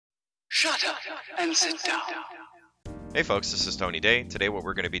Shut up and sit down. Hey folks, this is Tony Day. Today what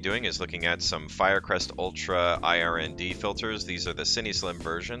we're going to be doing is looking at some Firecrest Ultra IRND filters. These are the Cine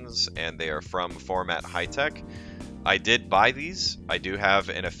versions and they are from Formatt Hitech. I did buy these. I do have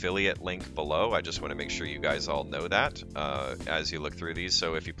an affiliate link below. I just want to make sure you guys all know that as you look through these.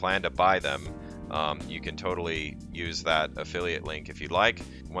 So if you plan to buy them, you can totally use that affiliate link if you'd like.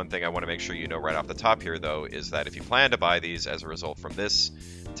 One thing I want to make sure you know right off the top here though is that if you plan to buy these as a result from this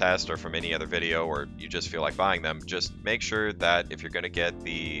test or from any other video, or you just feel like buying them, just make sure that if you're going to get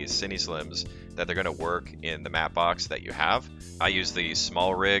the Cine that they're going to work in the matte box that you have. I use the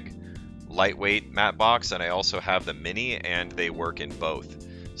Smallrig Light Weight Mattebox, and I also have the Mini, and they work in both.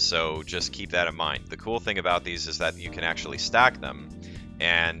 So just keep that in mind. The cool thing about these is that you can actually stack them,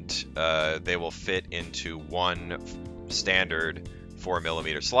 and they will fit into one standard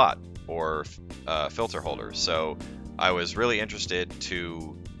 4mm slot or filter holder. So I was really interested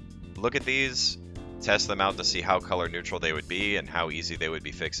to look at these, test them out to see how color neutral they would be and how easy they would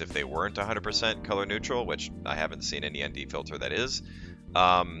be fixed if they weren't 100% color neutral, which I haven't seen any ND filter that is.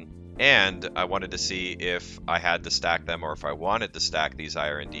 And I wanted to see if I had to stack them, or if I wanted to stack these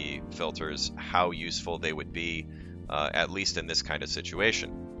IRND filters, how useful they would be, at least in this kind of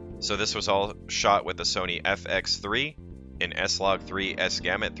situation. So this was all shot with the Sony FX3 in S-Log3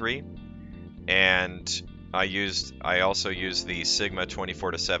 S-Gamut 3, and I also used the Sigma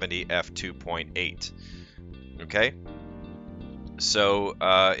 24-70 f2.8. Okay, so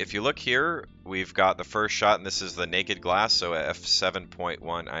if you look here, we've got the first shot, and this is the naked glass, so f7.1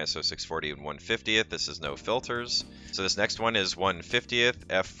 ISO 640 and 1/50th. This is no filters. So this next one is 1/50th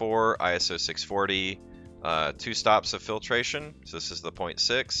f4 ISO 640, 2 stops of filtration. So this is the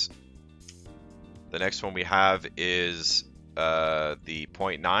 0.6. The next one we have is the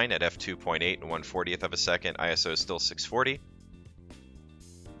 0.9 at f2.8 and 1/40th of a second. ISO is still 640.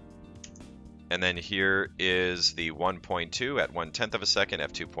 And then here is the 1.2 at 1/10th of a second,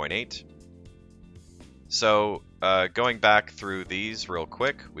 f2.8. So going back through these real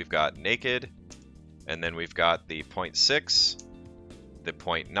quick, we've got naked, and then we've got the 0.6, the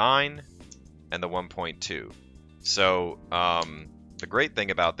 0.9, and the 1.2. So the great thing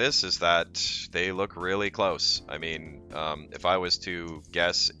about this is that they look really close. I mean, if I was to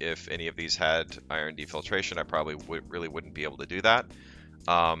guess if any of these had IRND filtration, I probably really wouldn't be able to do that.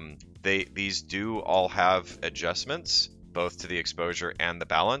 These do all have adjustments, both to the exposure and the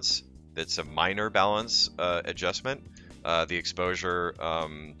balance. It's a minor balance adjustment. The exposure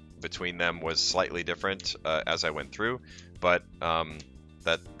between them was slightly different as I went through, but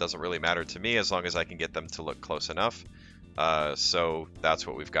that doesn't really matter to me as long as I can get them to look close enough. So that's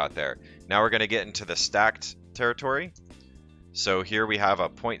what we've got there. Now we're going to get into the stacked territory. So here we have a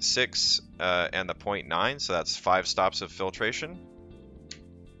 0.6 and the 0.9, so that's 5 stops of filtration.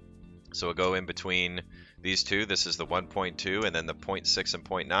 So we'll go in between these two. This is the 1.2 and then the 0.6 and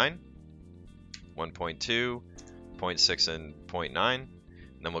 0.9. 1.2, 0.6 and 0.9. And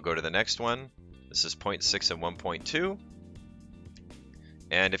then we'll go to the next one. This is 0.6 and 1.2.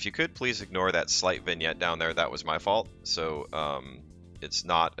 And if you could, please ignore that slight vignette down there. That was my fault. So it's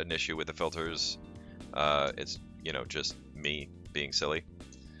not an issue with the filters. It's, you know, just me being silly.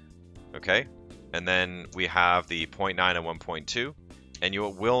 Okay. And then we have the 0.9 and 1.2. And you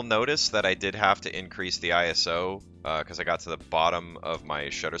will notice that I did have to increase the ISO because I got to the bottom of my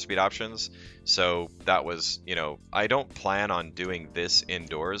shutter speed options. So that was, you know, I don't plan on doing this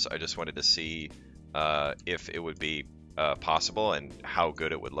indoors. I just wanted to see if it would be possible and how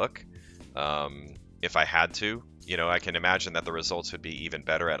good it would look. If I had to, you know, I can imagine that the results would be even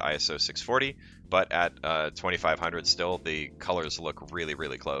better at ISO 640, but at 2500 still, the colors look really,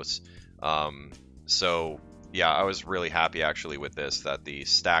 really close. So yeah, I was really happy actually with this, that the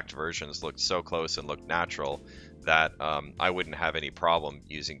stacked versions looked so close and looked natural that I wouldn't have any problem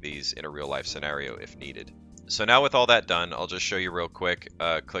using these in a real life scenario if needed. So now with all that done, I'll just show you real quick,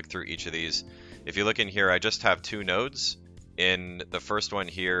 click through each of these. If you look in here, I just have 2 nodes. In the first one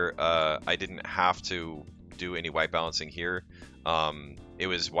here, I didn't have to do any white balancing here. It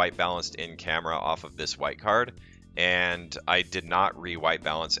was white balanced in camera off of this white card, and I did not re-white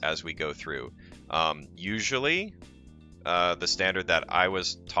balance as we go through. Usually, the standard that I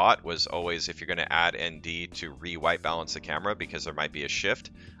was taught was always if you're going to add ND to re-white balance the camera because there might be a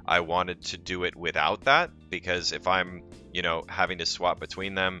shift. I wanted to do it without that because if I'm, you know, having to swap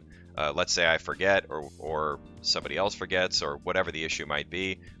between them, let's say I forget or somebody else forgets or whatever the issue might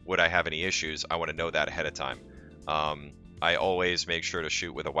be, would I have any issues? I want to know that ahead of time. I always make sure to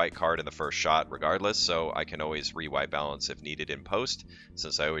shoot with a white card in the first shot regardless, so I can always re-white balance if needed in post,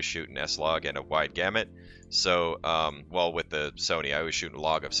 since I always shoot an S-Log and a wide gamut. So, well, with the Sony, I always shoot a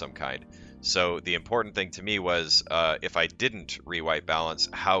log of some kind. So the important thing to me was, if I didn't re-white balance,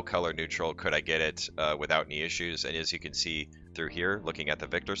 how color neutral could I get it without any issues? And as you can see through here, looking at the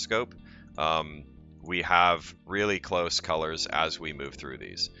Victor scope, we have really close colors as we move through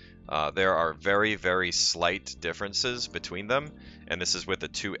these. There are very, very slight differences between them, and this is with the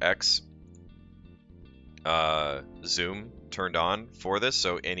 2x zoom turned on for this,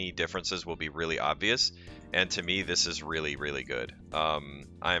 so any differences will be really obvious. And to me, this is really, really good. I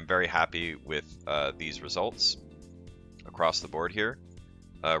am very happy with these results across the board here.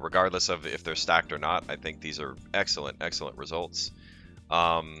 Regardless of if they're stacked or not, I think these are excellent, excellent results.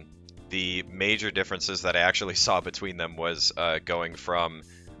 The major differences that I actually saw between them was going from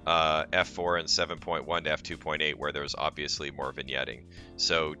f4 and 7.1 to f2.8, where there's obviously more vignetting.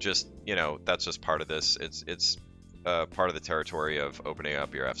 So just, you know, that's just part of this. It's part of the territory of opening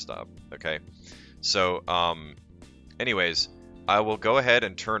up your f-stop, okay? So anyways, I will go ahead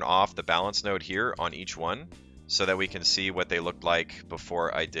and turn off the balance node here on each one so that we can see what they looked like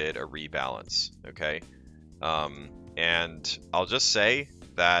before I did a rebalance, okay? And I'll just say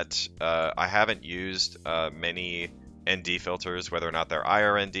that I haven't used many ND filters, whether or not they're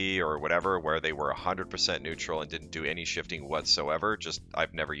IRND or whatever, where they were 100% neutral and didn't do any shifting whatsoever. Just,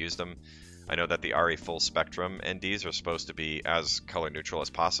 I've never used them. I know that the RE full spectrum NDs are supposed to be as color neutral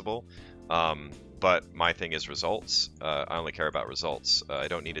as possible. But my thing is results. I only care about results. I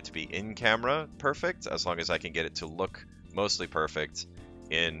don't need it to be in camera perfect, as long as I can get it to look mostly perfect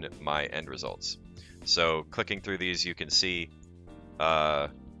in my end results. So clicking through these, you can see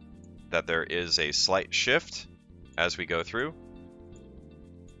that there is a slight shift as we go through.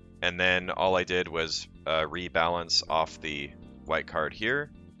 And then all I did was rebalance off the white card here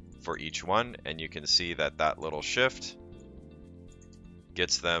for each one, and you can see that that little shift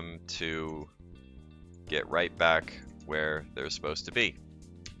gets them to get right back where they're supposed to be,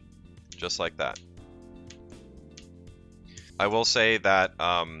 just like that. I will say that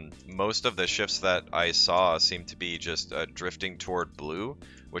most of the shifts that I saw seem to be just drifting toward blue,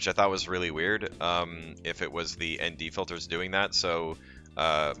 which I thought was really weird if it was the ND filters doing that. So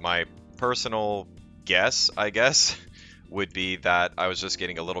my personal guess, I guess, would be that I was just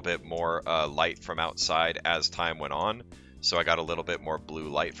getting a little bit more light from outside as time went on. So I got a little bit more blue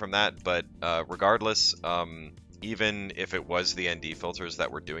light from that. But regardless, even if it was the ND filters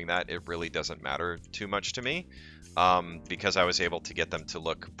that were doing that, it really doesn't matter too much to me, because I was able to get them to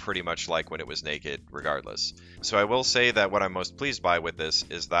look pretty much like when it was naked regardless. So I will say that what I'm most pleased by with this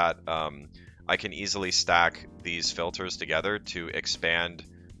is that I can easily stack these filters together to expand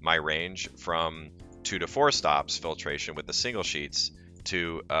my range from 2 to 4 stops filtration with the single sheets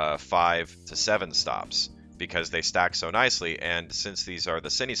to 5 to 7 stops, because they stack so nicely. And since these are the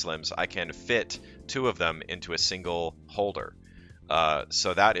Superslims, I can fit 2 of them into a single holder.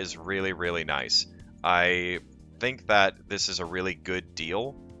 So that is really, really nice. I think that this is a really good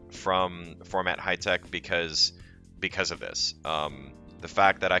deal from Formatt Hitech because of this. The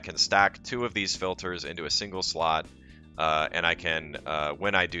fact that I can stack 2 of these filters into a single slot, and I can,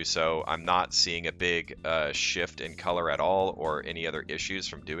 when I do so, I'm not seeing a big shift in color at all or any other issues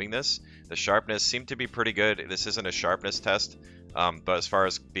from doing this. The sharpness seemed to be pretty good. This isn't a sharpness test, but as far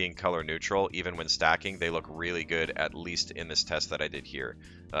as being color neutral, even when stacking, they look really good, at least in this test that I did here.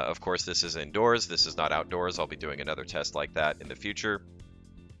 Of course, this is indoors. This is not outdoors. I'll be doing another test like that in the future.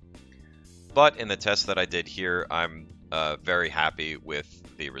 But in the test that I did here, I'm very happy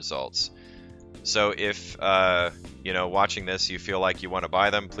with the results. So if, you know, watching this, you feel like you want to buy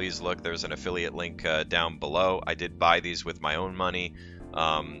them, please look. There's an affiliate link down below. I did buy these with my own money.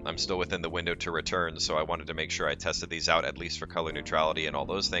 I'm still within the window to return, so I wanted to make sure I tested these out, at least for color neutrality and all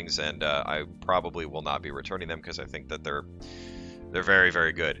those things, and I probably will not be returning them because I think that they're very,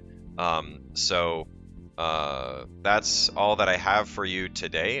 very good. So that's all that I have for you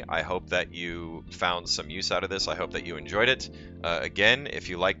today. I hope that you found some use out of this. I hope that you enjoyed it. Again, if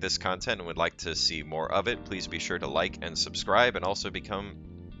you like this content and would like to see more of it, please be sure to like and subscribe, and also become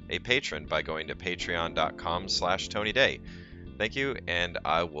a patron by going to patreon.com/TonyDay. Thank you, and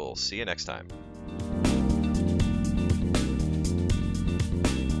I will see you next time.